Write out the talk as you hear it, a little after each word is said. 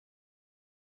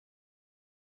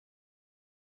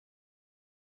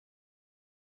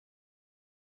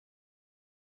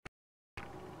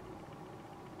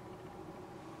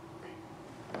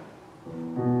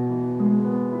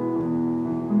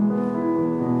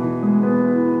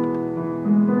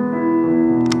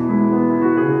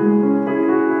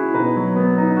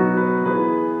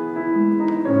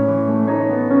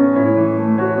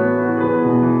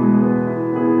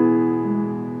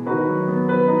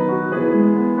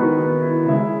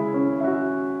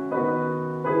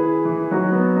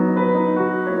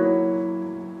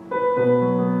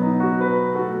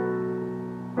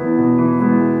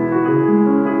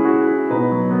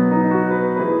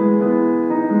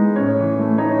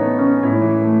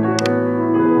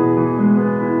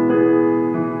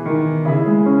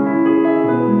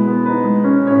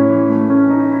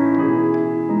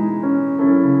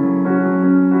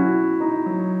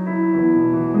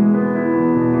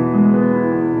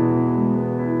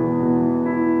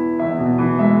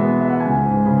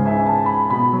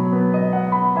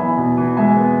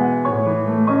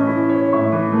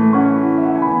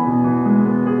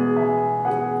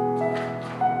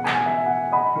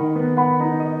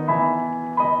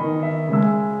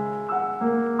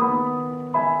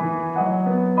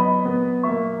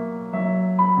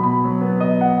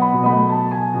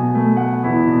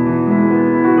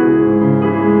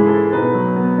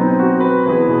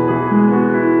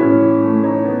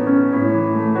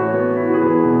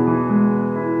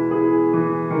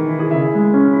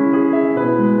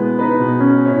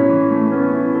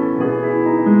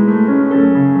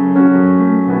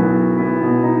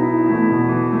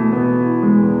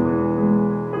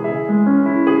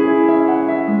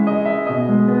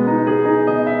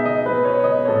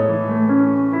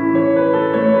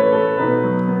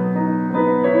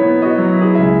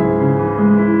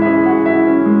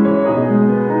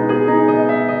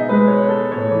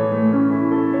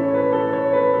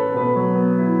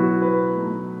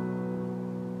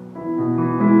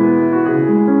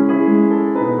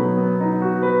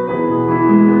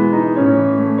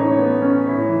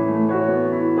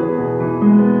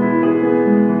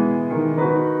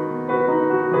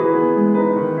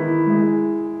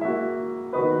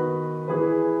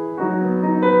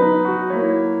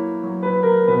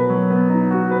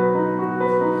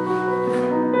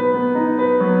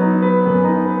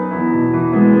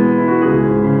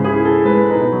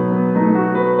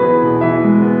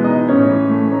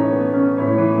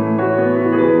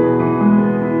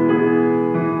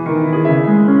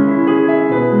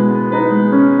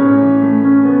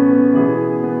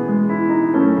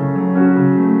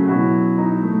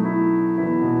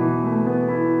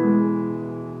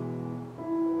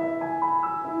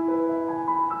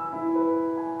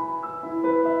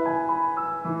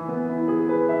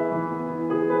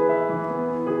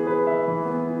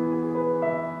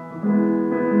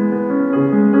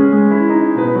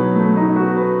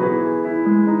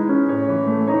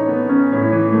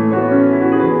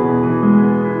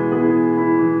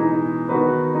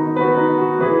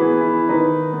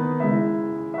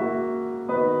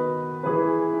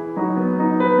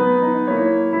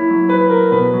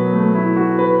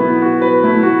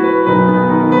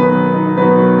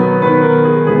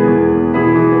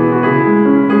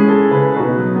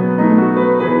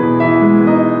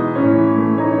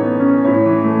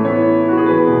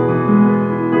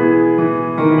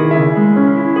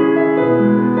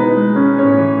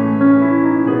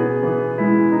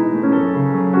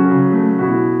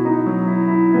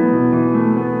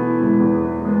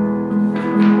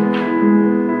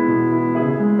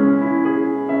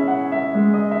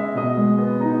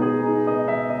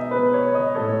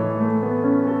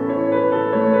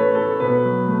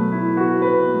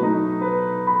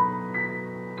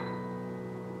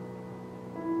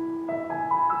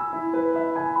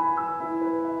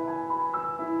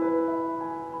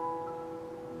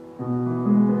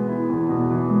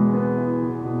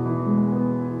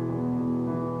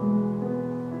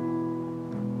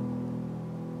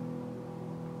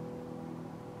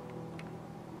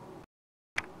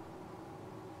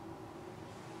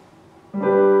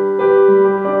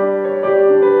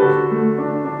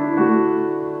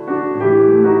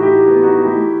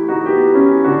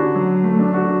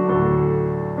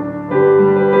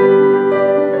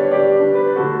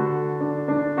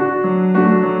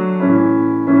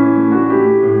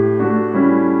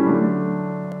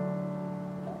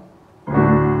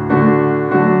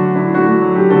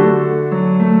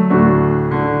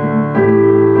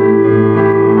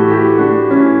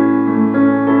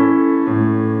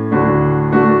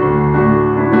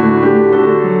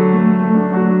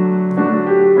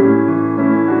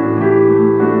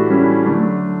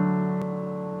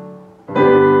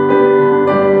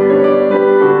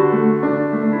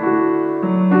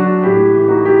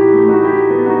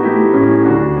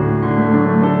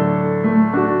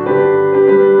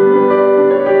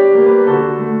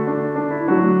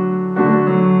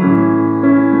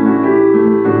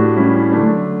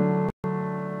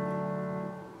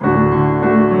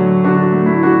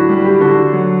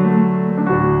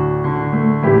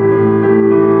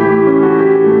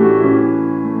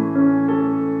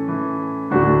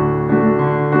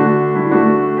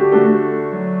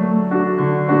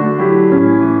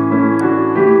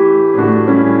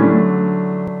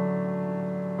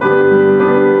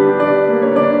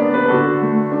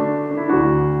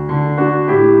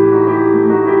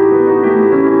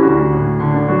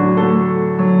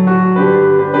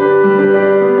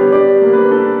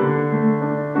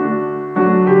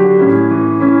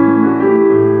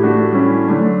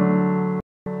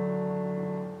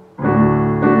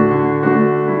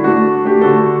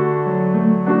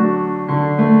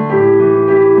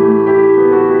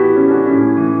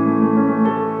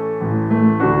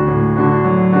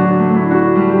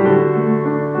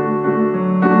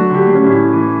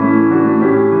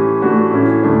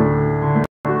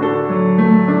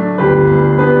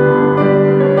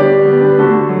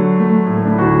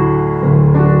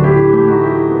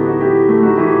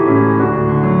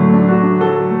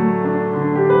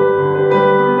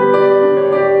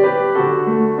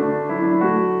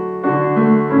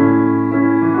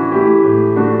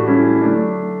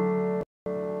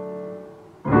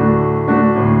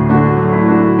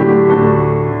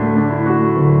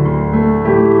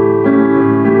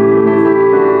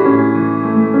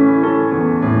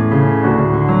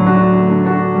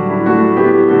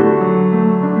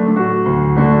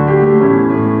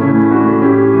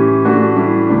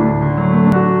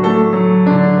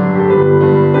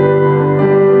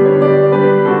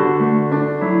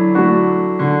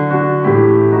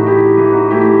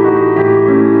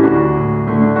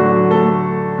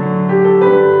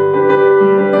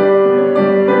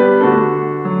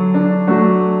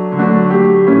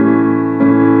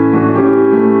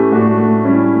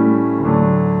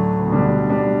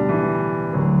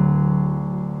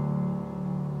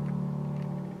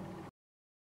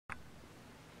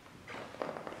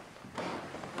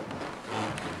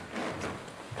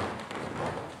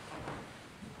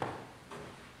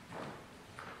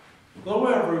Hello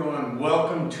everyone,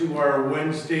 welcome to our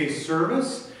Wednesday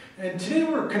service, and today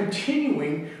we're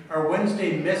continuing our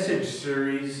Wednesday message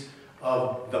series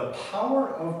of the power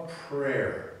of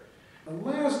prayer. And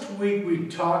last week we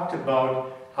talked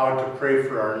about how to pray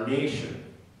for our nation,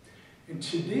 and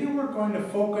today we're going to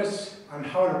focus on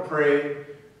how to pray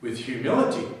with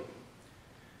humility.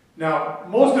 Now,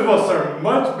 most of us are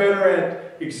much better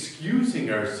at excusing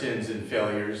our sins and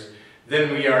failures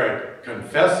than we are at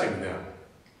confessing them.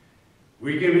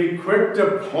 We can be quick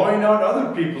to point out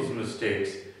other people's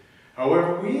mistakes.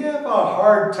 However, we have a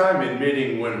hard time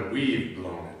admitting when we've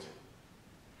blown it.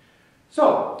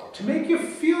 So, to make you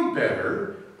feel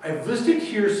better, I've listed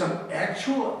here some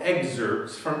actual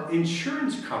excerpts from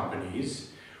insurance companies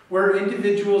where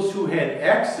individuals who had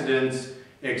accidents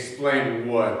explain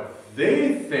what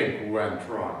they think went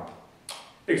wrong.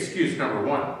 Excuse number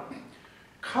one.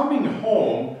 Coming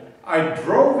home, I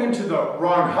drove into the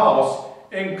wrong house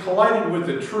and collided with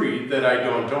a tree that I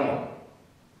don't own.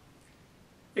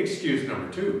 Excuse number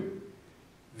two.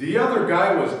 The other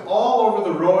guy was all over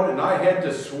the road and I had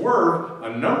to swerve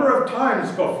a number of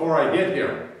times before I hit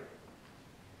him.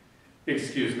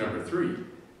 Excuse number three.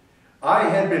 I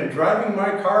had been driving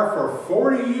my car for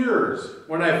 40 years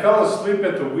when I fell asleep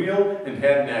at the wheel and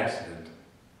had an accident.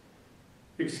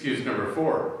 Excuse number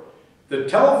four. The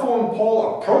telephone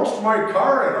pole approached my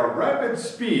car at a rapid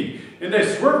speed, and I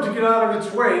swerved to get out of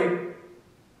its way,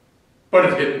 but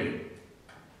it hit me.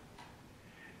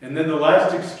 And then the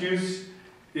last excuse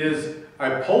is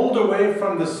I pulled away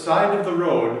from the side of the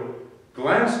road,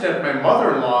 glanced at my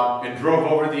mother-in-law, and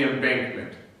drove over the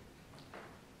embankment.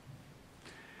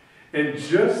 And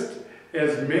just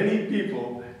as many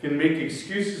people can make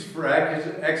excuses for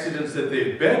accidents that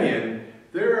they've been in,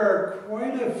 there are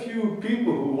quite a few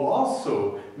people who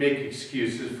also make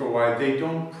excuses for why they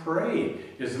don't pray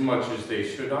as much as they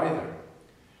should either.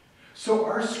 So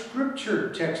our scripture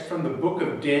text from the book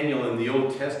of Daniel in the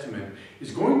Old Testament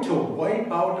is going to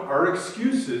wipe out our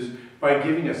excuses by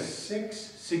giving us 6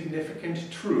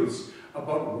 significant truths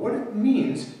about what it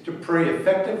means to pray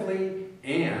effectively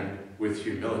and with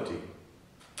humility.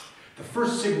 The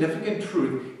first significant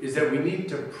truth is that we need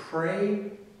to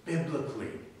pray biblically.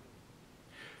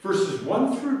 Verses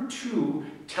 1 through 2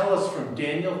 tell us from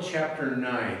Daniel chapter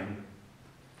 9,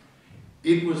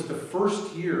 it was the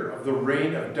first year of the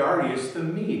reign of Darius the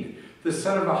Mede, the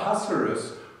son of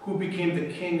Ahasuerus, who became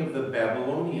the king of the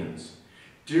Babylonians.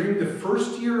 During the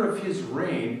first year of his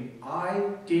reign, I,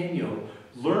 Daniel,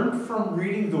 learned from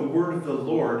reading the word of the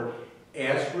Lord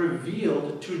as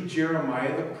revealed to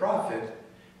Jeremiah the prophet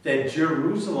that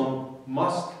Jerusalem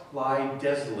must lie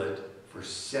desolate for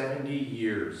 70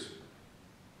 years.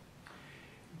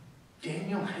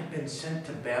 Daniel had been sent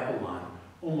to Babylon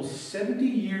almost 70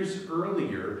 years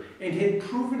earlier and had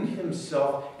proven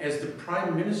himself as the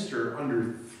prime minister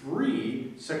under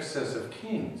 3 successive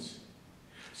kings.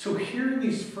 So here in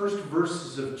these first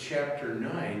verses of chapter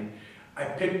 9, I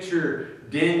picture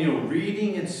Daniel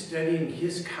reading and studying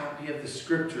his copy of the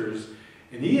scriptures,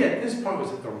 and he at this point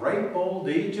was at the ripe old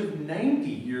age of 90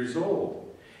 years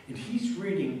old. And he's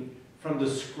reading from the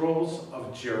scrolls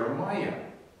of Jeremiah.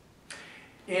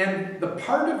 And the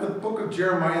part of the book of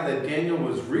Jeremiah that Daniel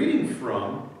was reading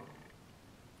from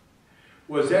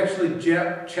was actually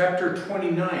chapter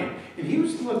 29. And he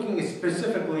was looking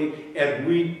specifically at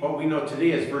what we know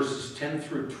today as verses 10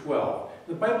 through 12.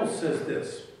 The Bible says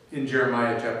this in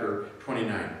Jeremiah chapter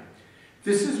 29.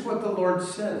 This is what the Lord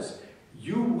says.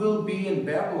 You will be in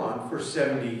Babylon for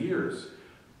 70 years,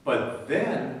 but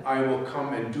then I will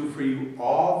come and do for you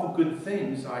all the good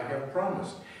things I have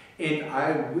promised, and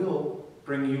I will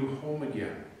bring you home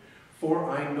again. For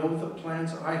I know the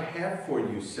plans I have for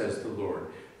you, says the Lord.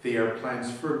 They are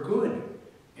plans for good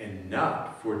and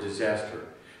not for disaster,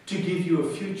 to give you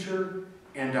a future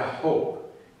and a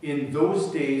hope. In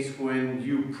those days when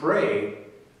you pray,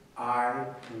 I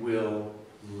will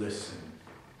listen.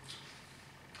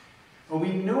 Well,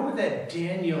 we know that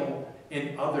Daniel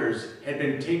and others had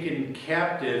been taken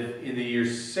captive in the year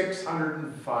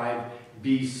 605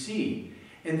 BC,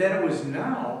 and that it was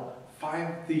now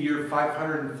the year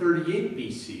 538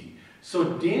 BC.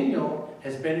 So Daniel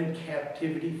has been in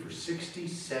captivity for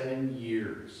 67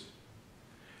 years.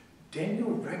 Daniel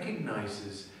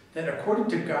recognizes that according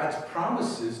to God's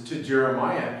promises to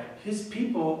Jeremiah, his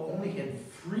people only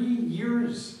had 3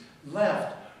 years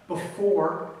left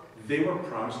before they were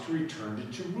promised to return to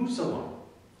Jerusalem.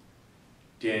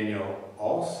 Daniel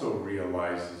also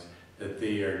realizes that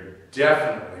they are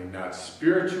definitely not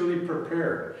spiritually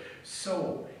prepared.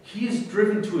 So he is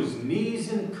driven to his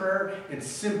knees in prayer and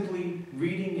simply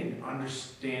reading and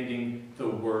understanding the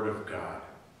Word of God.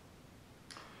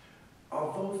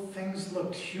 although things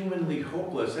looked humanly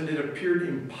hopeless and it appeared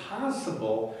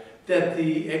impossible that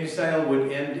the exile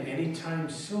would end anytime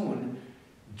soon,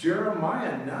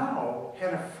 Jeremiah now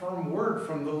had a firm word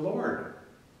from the Lord.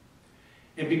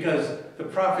 And because the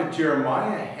prophet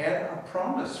Jeremiah had a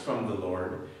promise from the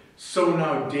Lord, so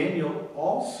now Daniel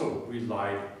also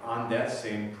relied on that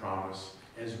same promise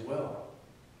as well.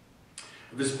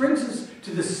 This brings us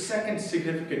to the second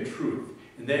significant truth,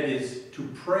 and that is to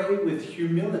pray with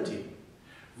humility.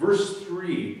 Verse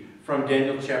 3 from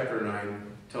Daniel chapter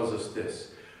 9 tells us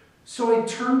this. So I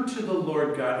turned to the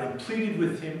Lord God and pleaded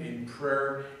with him in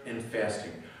prayer and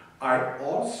fasting. I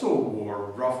also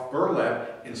wore rough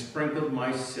burlap and sprinkled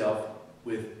myself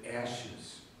with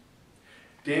ashes.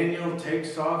 Daniel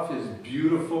takes off his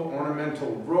beautiful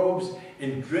ornamental robes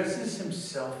and dresses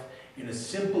himself in a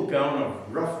simple gown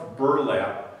of rough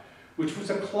burlap, which was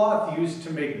a cloth used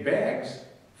to make bags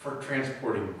for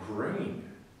transporting grain.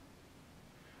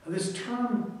 This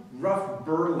term, rough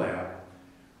burlap,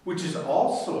 which is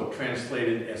also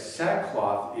translated as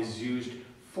sackcloth, is used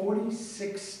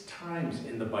 46 times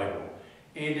in the Bible,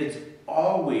 and it's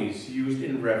always used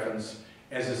in reference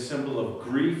as a symbol of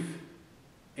grief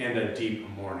and a deep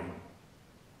mourning.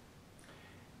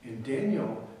 And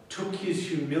Daniel took his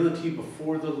humility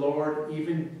before the Lord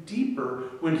even deeper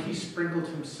when he sprinkled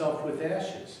himself with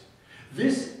ashes.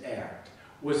 This act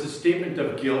was a statement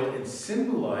of guilt and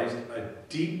symbolized a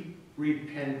deep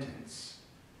repentance.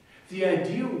 The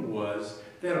idea was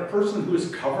that a person who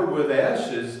is covered with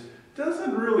ashes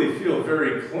doesn't really feel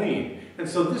very clean. And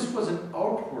so this was an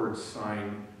outward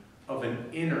sign of an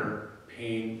inner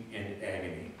pain and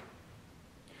agony.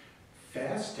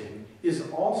 Fasting is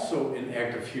also an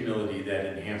act of humility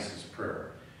that enhances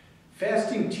prayer.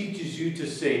 Fasting teaches you to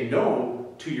say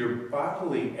no to your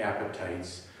bodily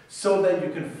appetites so that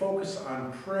you can focus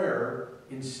on prayer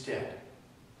instead.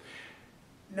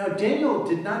 Now, Daniel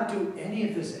did not do any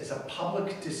of this as a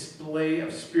public display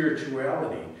of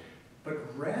spirituality,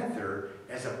 but rather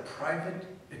as a private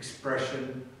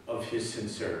expression of his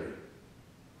sincerity.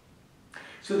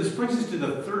 So this brings us to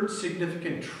the third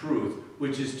significant truth,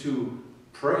 which is to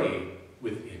pray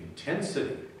with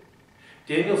intensity.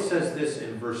 Daniel says this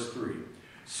in verse 3.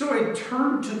 So I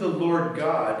turned to the Lord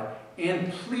God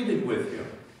and pleaded with him.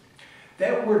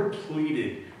 That word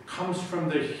pleaded comes from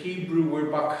the Hebrew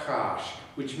word bakash,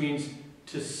 which means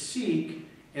to seek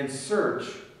and search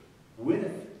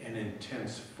with an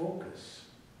intense focus.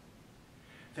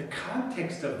 The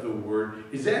context of the word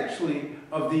is actually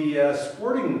of the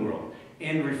sporting world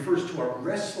and refers to a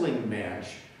wrestling match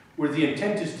where the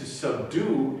intent is to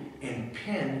subdue and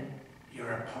pin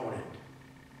your opponent.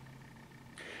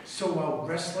 So while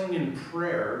wrestling in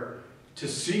prayer to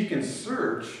seek and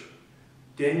search,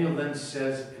 Daniel then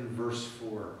says in verse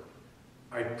 4,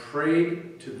 I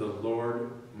prayed to the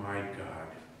Lord my God.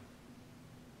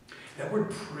 That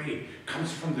word pray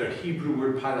comes from the Hebrew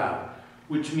word palal,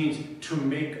 which means to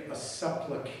make a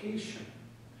supplication.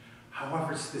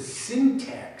 However, it's the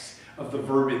syntax of the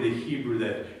verb in the Hebrew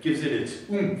that gives it its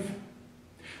oomph.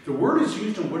 The word is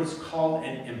used in what is called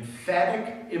an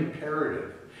emphatic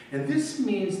imperative, and this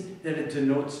means that it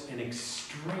denotes an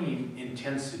extreme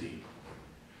intensity.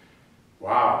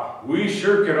 Wow, we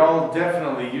sure could all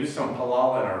definitely use some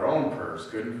halal in our own prayers,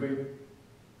 couldn't we?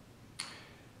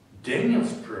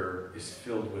 Daniel's prayer is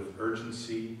filled with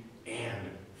urgency and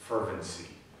fervency.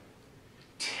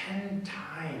 10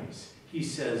 times he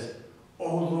says,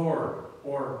 "O Lord,"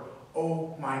 or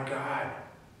 "Oh my God."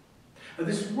 Now,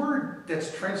 this word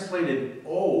that's translated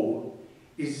 "oh"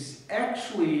 is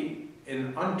actually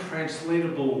an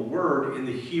untranslatable word in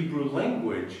the Hebrew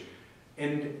language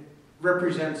and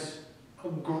represents a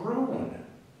groan.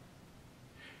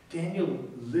 Daniel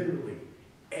literally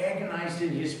agonized in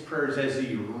his prayers as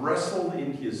he wrestled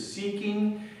in his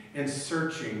seeking and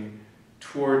searching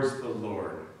towards the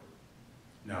Lord.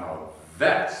 Now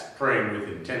that's praying with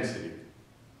intensity.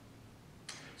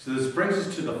 So this brings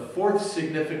us to the fourth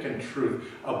significant truth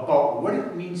about what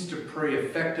it means to pray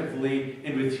effectively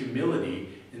and with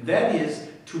humility, and that is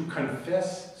to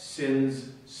confess sins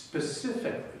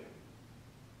specifically.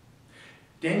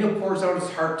 Daniel pours out his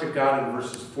heart to God in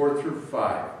verses 4 through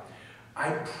 5. I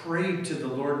prayed to the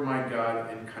Lord my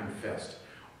God and confessed,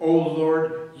 "O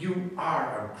Lord, you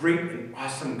are a great and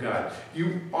awesome God.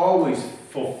 You always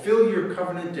fulfill your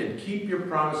covenant and keep your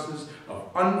promises of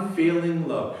unfailing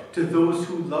love to those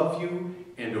who love you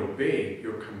and obey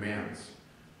your commands.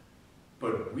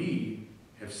 But we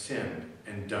have sinned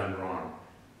and done wrong.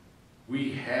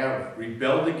 We have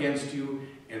rebelled against you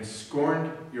and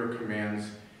scorned your commands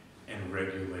and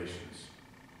regulations."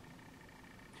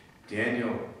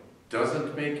 Daniel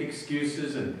doesn't make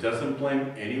excuses and doesn't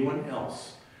blame anyone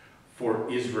else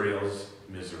for Israel's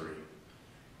misery.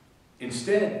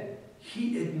 Instead,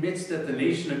 he admits that the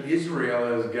nation of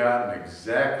Israel has gotten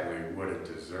exactly what it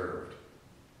deserved.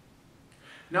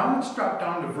 Now let's drop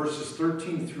down to verses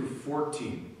 13 through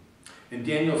 14. And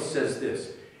Daniel says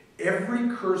this: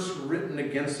 every curse written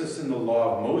against us in the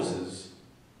law of Moses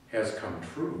has come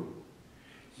true.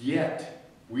 Yet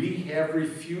we have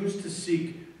refused to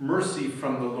seek mercy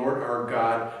from the Lord our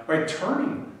God by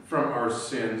turning from our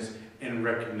sins and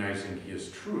recognizing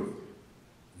his truth.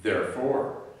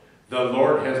 Therefore, the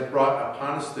Lord has brought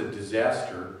upon us the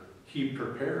disaster he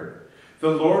prepared. The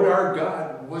Lord our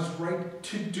God was right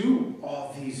to do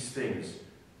all these things,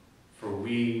 for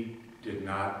we did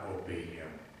not obey him.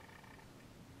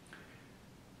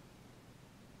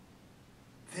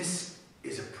 This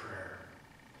is a prayer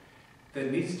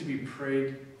that needs to be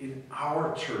prayed in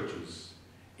our churches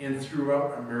and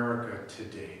throughout America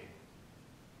today.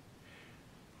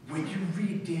 When you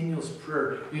read Daniel's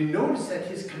prayer, you notice that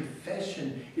his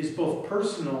confession is both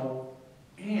personal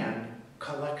and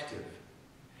collective.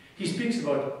 He speaks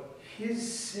about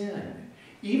his sin,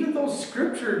 even though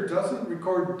Scripture doesn't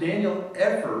record Daniel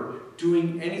ever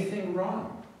doing anything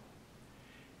wrong.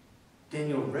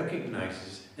 Daniel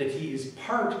recognizes that he is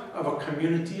part of a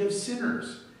community of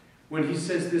sinners when he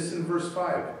says this in verse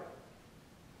 5.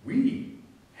 We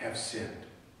have sinned.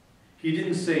 He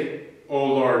didn't say, "Oh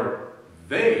Lord,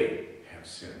 they have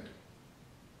sinned."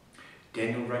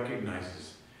 Daniel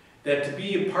recognizes that to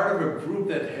be a part of a group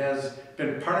that has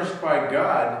been punished by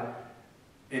God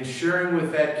and sharing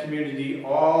with that community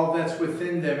all that's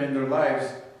within them in their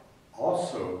lives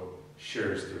also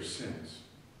shares their sins.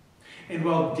 And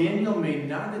while Daniel may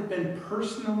not have been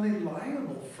personally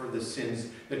liable for the sins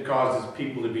that causes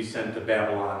people to be sent to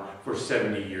Babylon for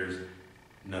 70 years,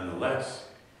 nonetheless,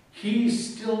 he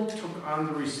still took on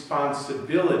the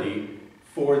responsibility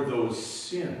for those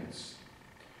sins.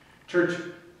 Church,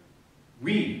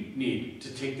 we need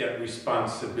to take that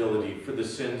responsibility for the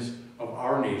sins of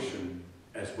our nation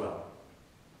as well.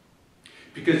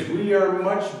 Because we are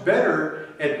much better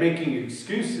at making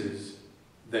excuses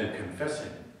than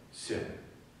confessing sin.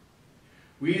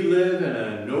 We live in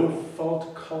a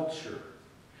no-fault culture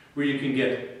where you can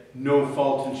get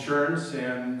no-fault insurance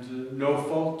and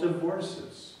no-fault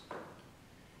divorces.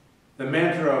 The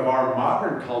mantra of our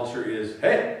modern culture is,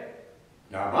 "Hey,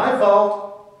 not my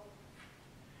fault."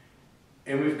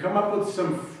 And we've come up with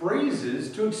some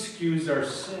phrases to excuse our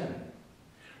sin.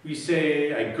 We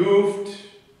say, "I goofed,"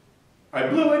 "I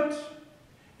blew it,"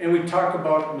 and we talk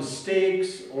about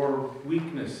mistakes or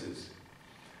weaknesses.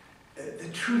 The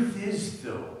truth is,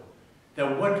 though,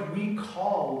 that what we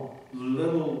call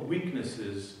little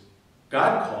weaknesses,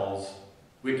 God calls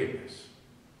wickedness.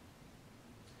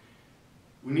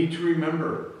 We need to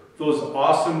remember those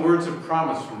awesome words of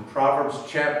promise from Proverbs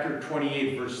chapter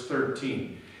 28, verse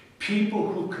 13.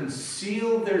 People who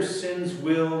conceal their sins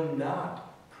will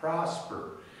not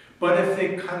prosper, but if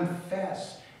they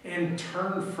confess and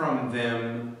turn from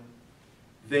them,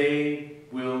 they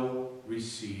will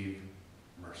receive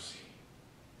mercy.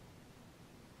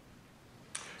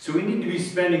 So we need to be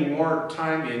spending more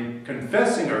time in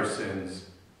confessing our sins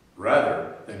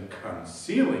rather than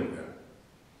concealing them.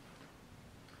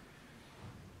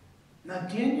 Now,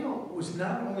 Daniel was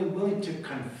not only willing to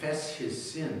confess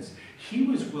his sins, he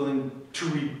was willing to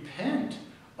repent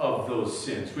of those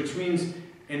sins, which means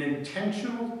an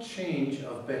intentional change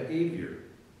of behavior.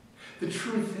 The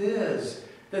truth is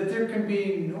that there can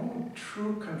be no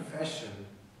true confession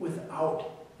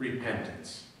without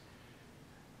repentance.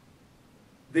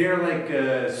 They are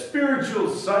like spiritual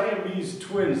Siamese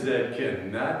twins that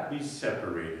cannot be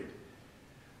separated.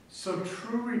 So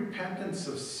true repentance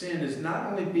of sin is not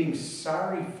only being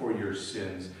sorry for your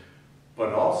sins,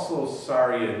 but also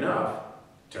sorry enough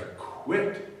to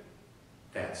quit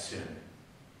that sin.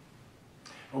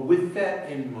 With that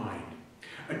in mind,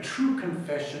 a true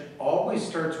confession always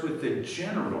starts with the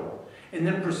general and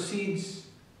then proceeds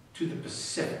to the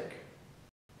specific.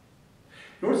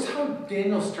 Notice how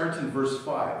Daniel starts in verse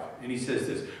 5, and he says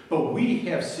this, "But we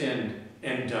have sinned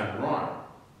and done wrong."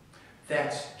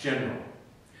 That's general.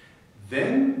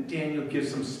 Then Daniel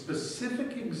gives some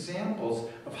specific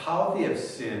examples of how they have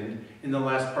sinned in the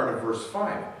last part of verse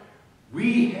 5.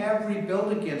 "We have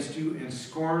rebelled against you and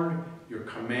scorned your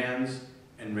commands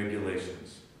and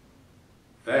regulations."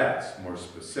 That's more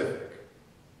specific.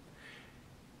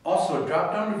 Also,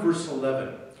 drop down to verse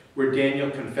 11, where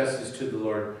Daniel confesses to the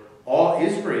Lord, "All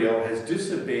Israel has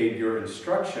disobeyed your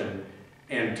instruction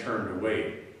and turned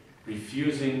away,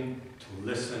 refusing to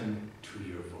listen to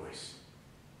your voice."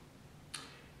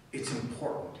 It's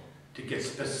important to get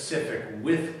specific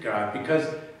with God, because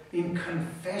in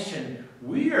confession,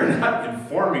 we are not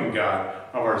informing God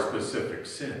of our specific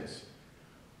sins.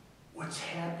 What's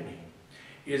happening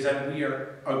is that we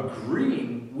are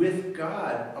agreeing with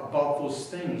God about those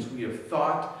things we have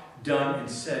thought, done, and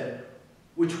said,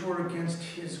 which were against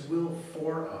His will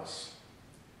for us.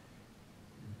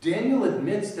 Daniel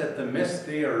admits that the mess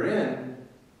they are in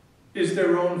is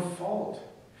their own fault.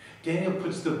 Daniel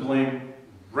puts the blame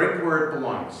right where it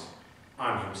belongs,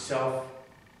 on himself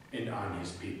and on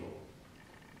his people.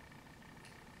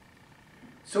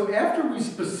 So after we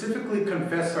specifically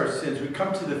confess our sins, we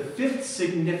come to the fifth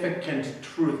significant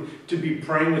truth to be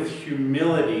praying with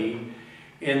humility,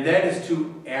 and that is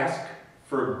to ask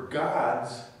for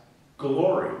God's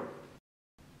glory.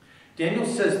 Daniel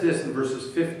says this in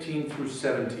verses 15 through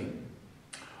 17.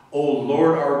 O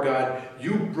Lord our God,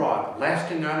 you brought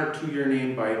lasting honor to your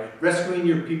name by rescuing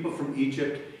your people from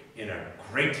Egypt in a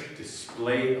great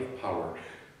display of power.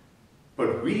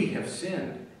 But we have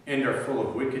sinned and are full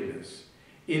of wickedness.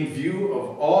 In view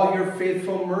of all your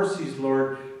faithful mercies,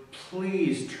 Lord,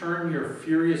 please turn your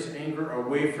furious anger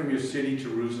away from your city,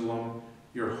 Jerusalem,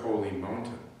 your holy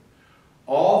mountain.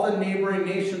 All the neighboring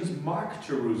nations mock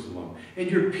Jerusalem and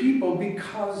your people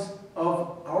because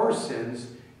of our sins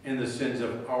and the sins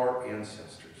of our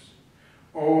ancestors.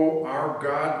 O our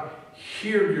God,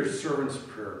 hear your servant's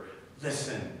prayer.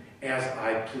 Listen as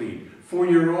I plead. For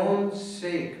your own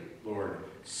sake, Lord,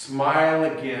 smile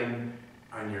again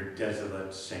on your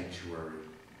desolate sanctuary.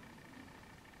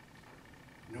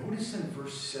 Notice in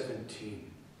verse 17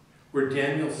 where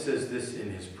Daniel says this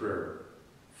in his prayer.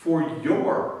 For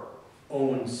your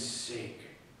own sake.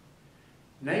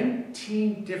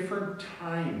 19 different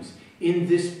times in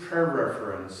this prayer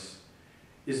reference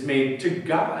is made to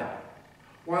God,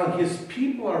 while his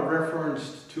people are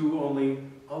referenced to only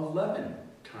 11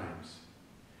 times.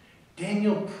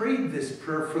 Daniel prayed this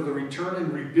prayer for the return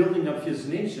and rebuilding of his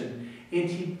nation, and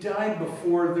he died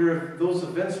before those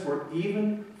events were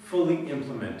even fully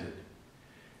implemented.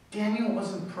 Daniel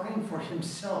wasn't praying for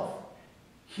himself.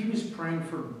 He was praying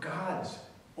for God's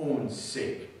own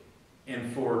sake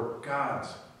and for God's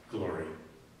glory.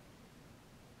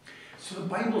 So the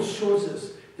Bible shows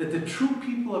us that the true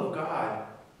people of God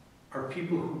are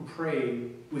people who pray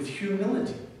with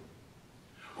humility,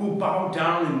 who bow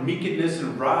down in meekness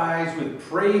and rise with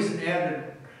praise and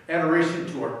adoration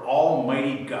to our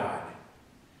almighty God.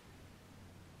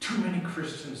 Too many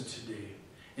Christians today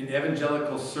in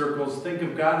evangelical circles think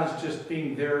of God as just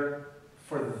being there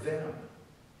for them.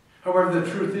 However, the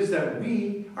truth is that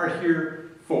we are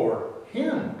here for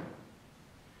Him.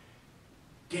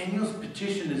 Daniel's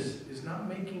petition is not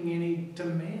making any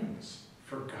demands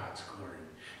for God's glory.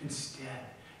 Instead,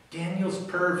 Daniel's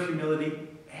prayer of humility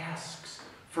asks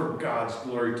for God's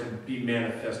glory to be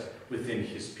manifest within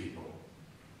His people.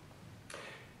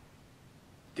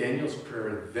 Daniel's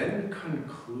prayer then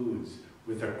concludes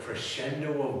with a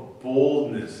crescendo of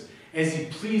boldness as he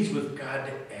pleads with God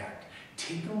to act.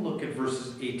 Take a look at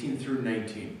verses 18 through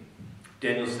 19.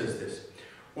 Daniel says this,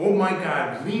 O my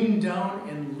God, lean down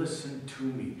and listen to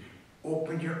me.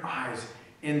 Open your eyes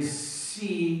and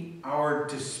see our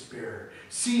despair.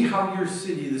 See how your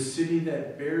city, the city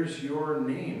that bears your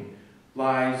name,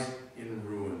 lies in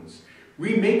ruins.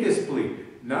 We make this plea,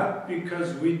 not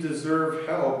because we deserve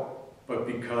help, but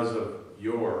because of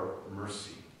your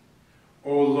mercy.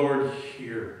 O Lord,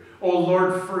 hear. O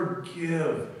Lord,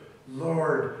 forgive.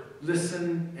 Lord,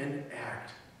 listen and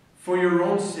act. For your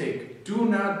own sake, do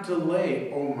not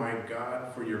delay, O my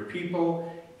God, for your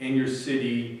people and your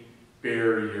city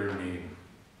bear your name.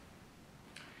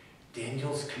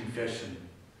 Daniel's confession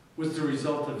was the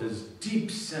result of his deep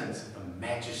sense of the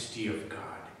majesty of God.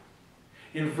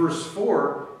 In verse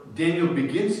 4, Daniel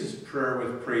begins his prayer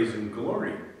with praise and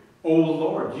glory. O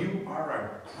Lord, you are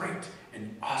a great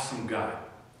and awesome God.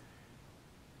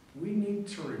 We need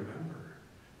to remember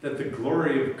that the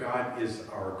glory of God is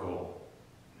our goal,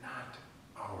 not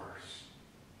ours.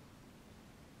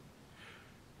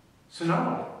 So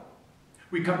now,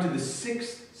 we come to the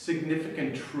sixth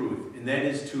significant truth, and that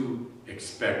is to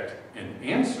expect an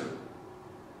answer.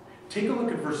 Take a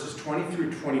look at verses 20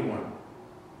 through 21.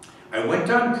 I went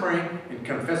on praying and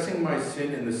confessing my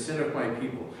sin and the sin of my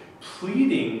people,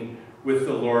 pleading with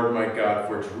the Lord my God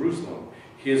for Jerusalem,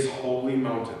 his holy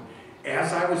mountain.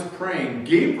 As I was praying,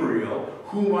 Gabriel,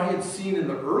 whom I had seen in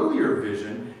the earlier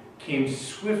vision, came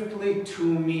swiftly to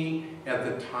me at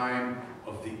the time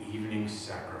of the evening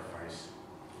sacrifice.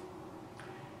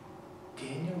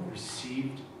 Daniel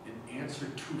received an answer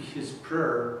to his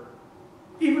prayer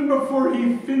even before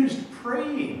he finished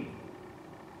praying.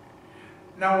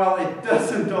 Now, while it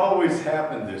doesn't always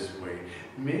happen this way,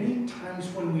 many times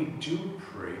when we do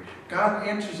pray, God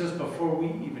answers us before we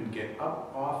even get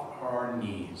up off our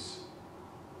knees.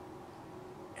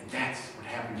 And that's what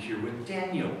happened here with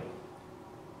Daniel.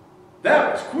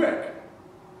 That was quick.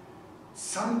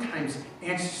 Sometimes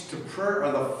answers to prayer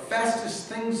are the fastest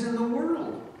things in the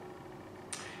world.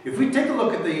 If we take a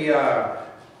look at the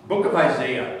book of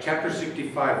Isaiah, chapter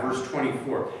 65, verse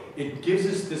 24, it gives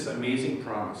us this amazing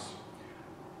promise.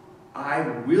 I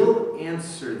will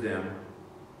answer them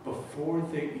before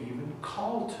they even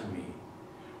call to me.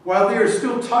 While they are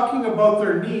still talking about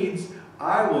their needs,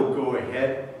 I will go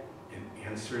ahead and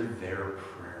answer their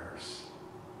prayers.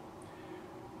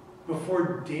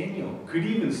 Before Daniel could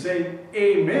even say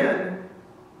amen,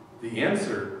 the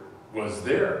answer was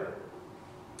there.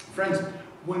 Friends,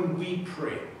 when we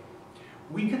pray,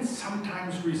 we can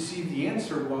sometimes receive the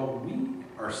answer while we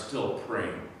are still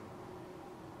praying.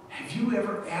 Have you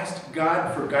ever asked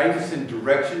God for guidance and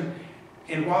direction,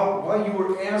 and while you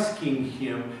were asking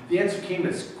Him, the answer came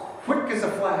as quick as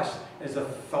a flash, as a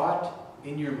thought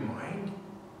in your mind?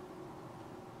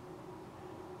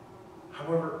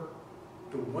 However,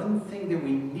 the one thing that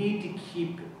we need to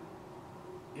keep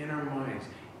in our minds,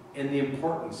 and the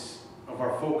importance of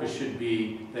our focus should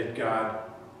be that God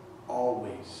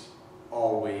always,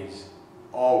 always,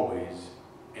 always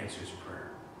answers prayer.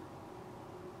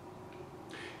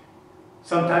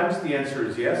 Sometimes the answer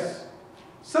is yes.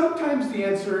 Sometimes the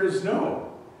answer is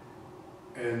no.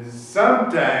 And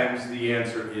sometimes the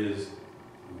answer is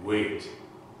wait.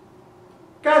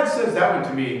 God says that one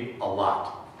to me a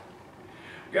lot.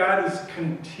 God is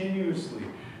continuously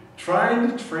trying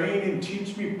to train and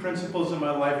teach me principles in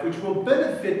my life which will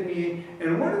benefit me.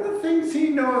 And one of the things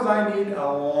He knows I need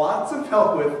lots of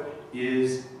help with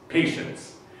is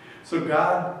patience. So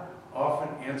God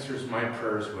often answers my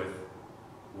prayers with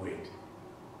wait.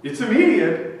 It's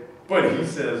immediate, but He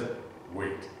says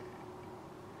wait.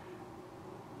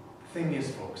 The thing is,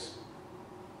 folks,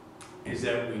 is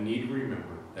that we need to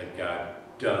remember that God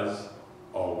does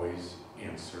always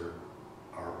answer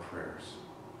our prayers.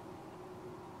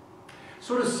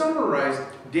 So to summarize,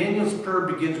 Daniel's prayer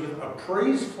begins with a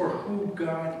praise for who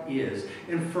God is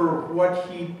and for what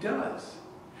He does.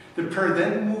 The prayer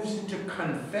then moves into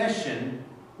confession,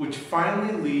 which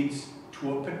finally leads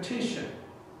to a petition.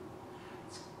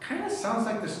 It kind of sounds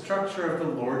like the structure of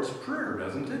the Lord's Prayer,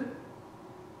 doesn't it?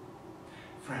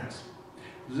 Friends,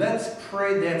 let's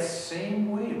pray that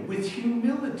same way with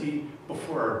humility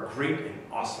before our great and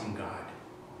awesome God.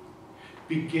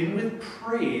 Begin with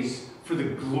praise for the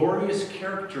glorious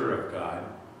character of God,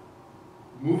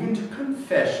 move into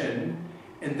confession,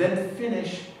 and then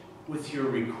finish with your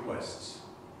requests.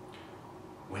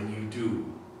 When you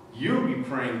do, you'll be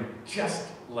praying just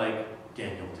like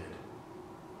Daniel did.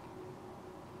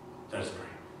 Let us pray.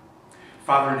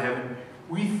 Father in heaven,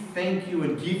 we thank You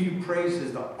and give You praise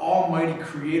as the almighty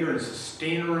creator and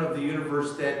sustainer of the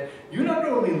universe, that You not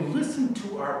only listen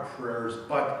to our prayers,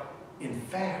 but in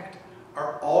fact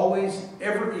are always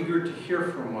ever eager to hear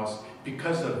from us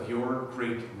because of Your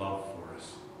great love for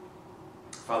us.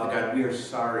 Father God, we are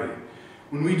sorry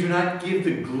when we do not give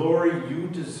the glory You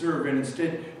deserve and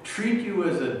instead treat You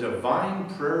as a divine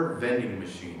prayer vending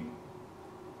machine.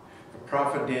 The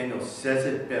prophet Daniel says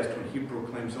it best when he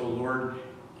proclaims, "O Lord,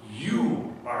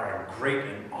 You are a great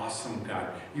and awesome God.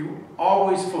 You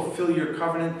always fulfill Your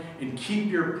covenant and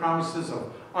keep Your promises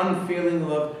of unfailing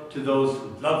love to those who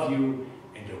love You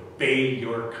and obey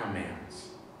Your commands."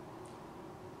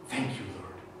 Thank You,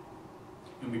 Lord.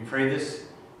 And we pray this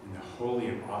in the holy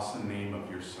and awesome name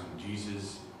of Your Son,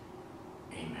 Jesus.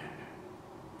 Amen.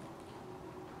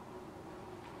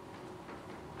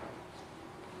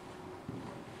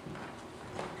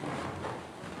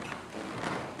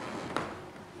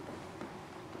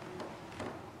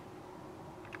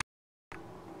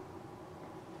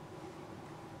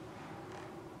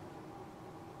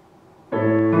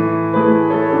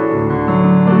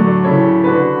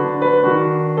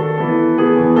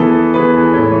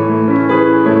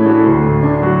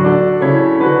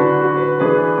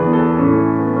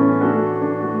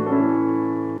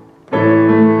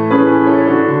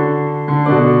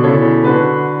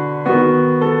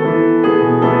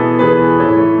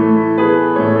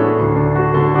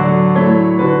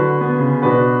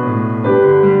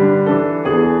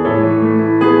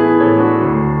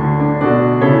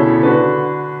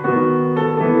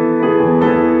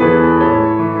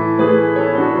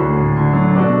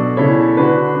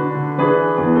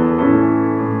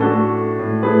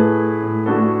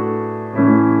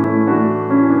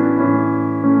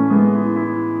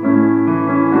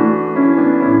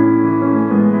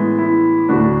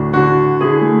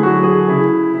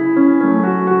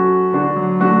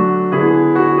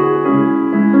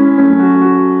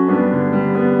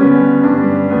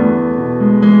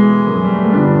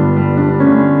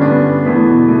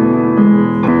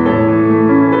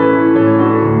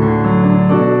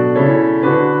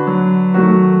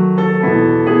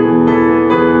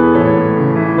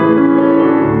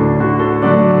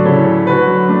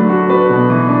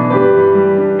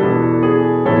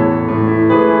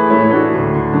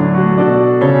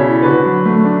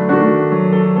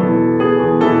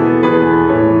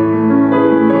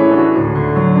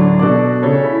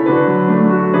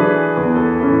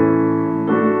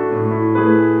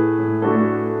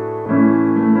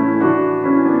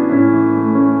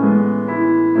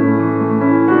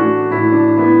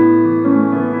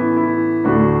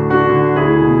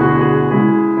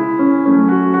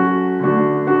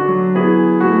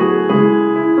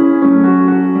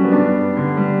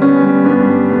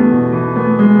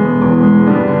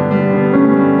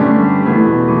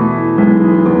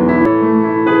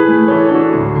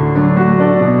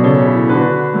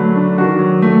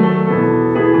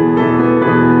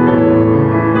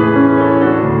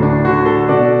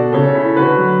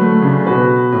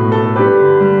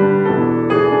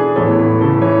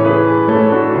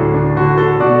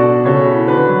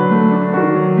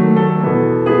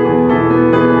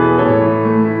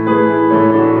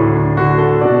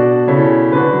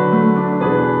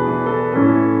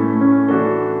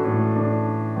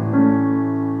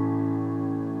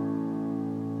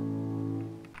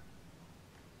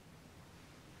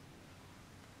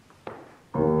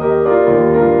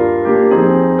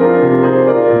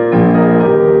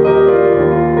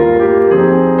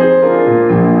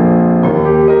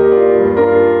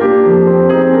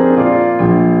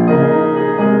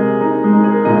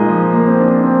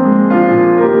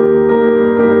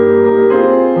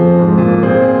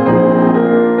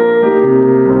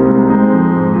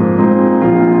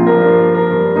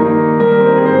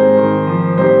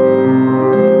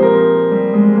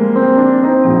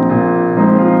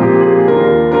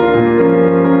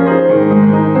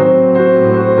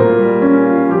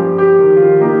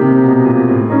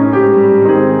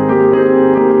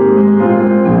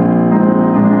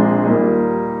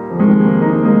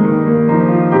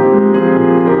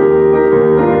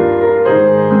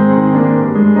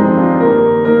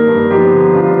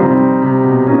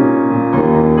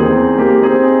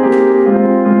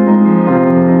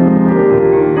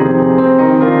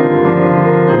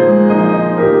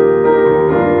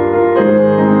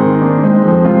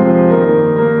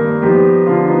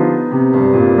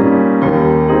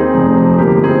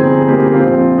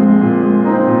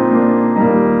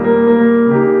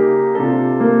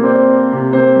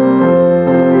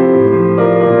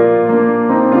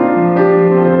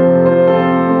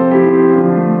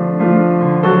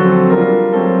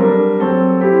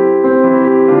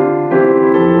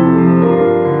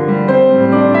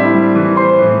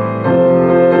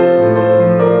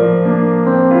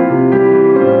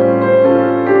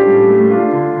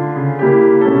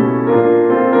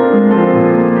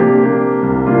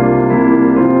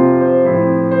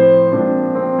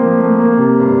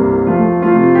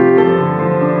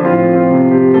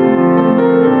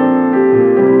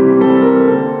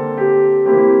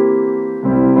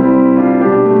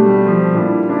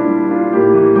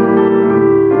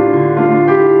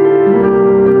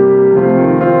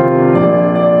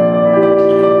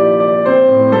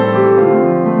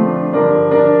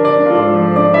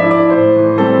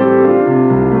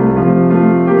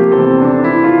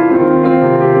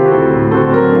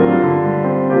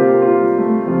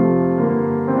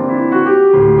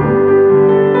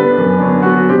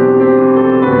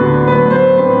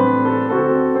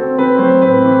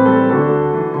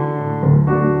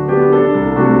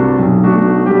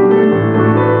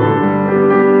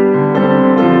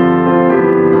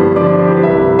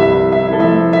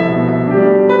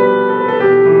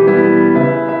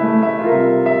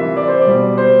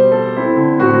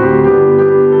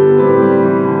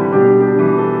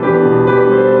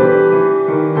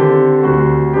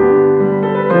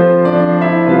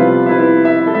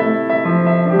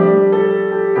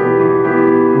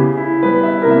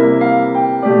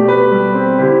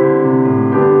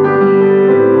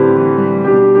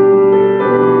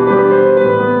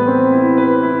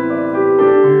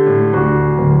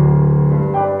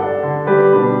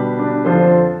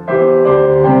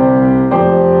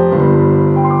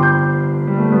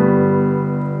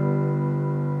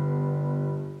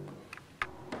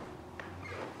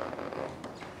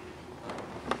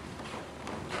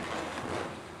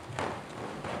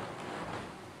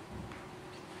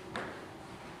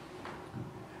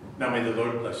 Now may the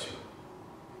Lord bless you.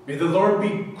 May the Lord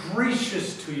be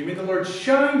gracious to you. May the Lord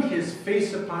shine his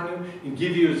face upon you and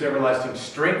give you his everlasting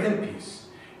strength and peace.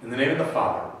 In the name of the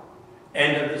Father,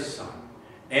 and of the Son,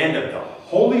 and of the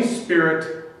Holy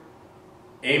Spirit.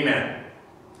 Amen.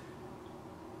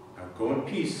 Now go in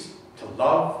peace to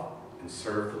love and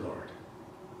serve the Lord.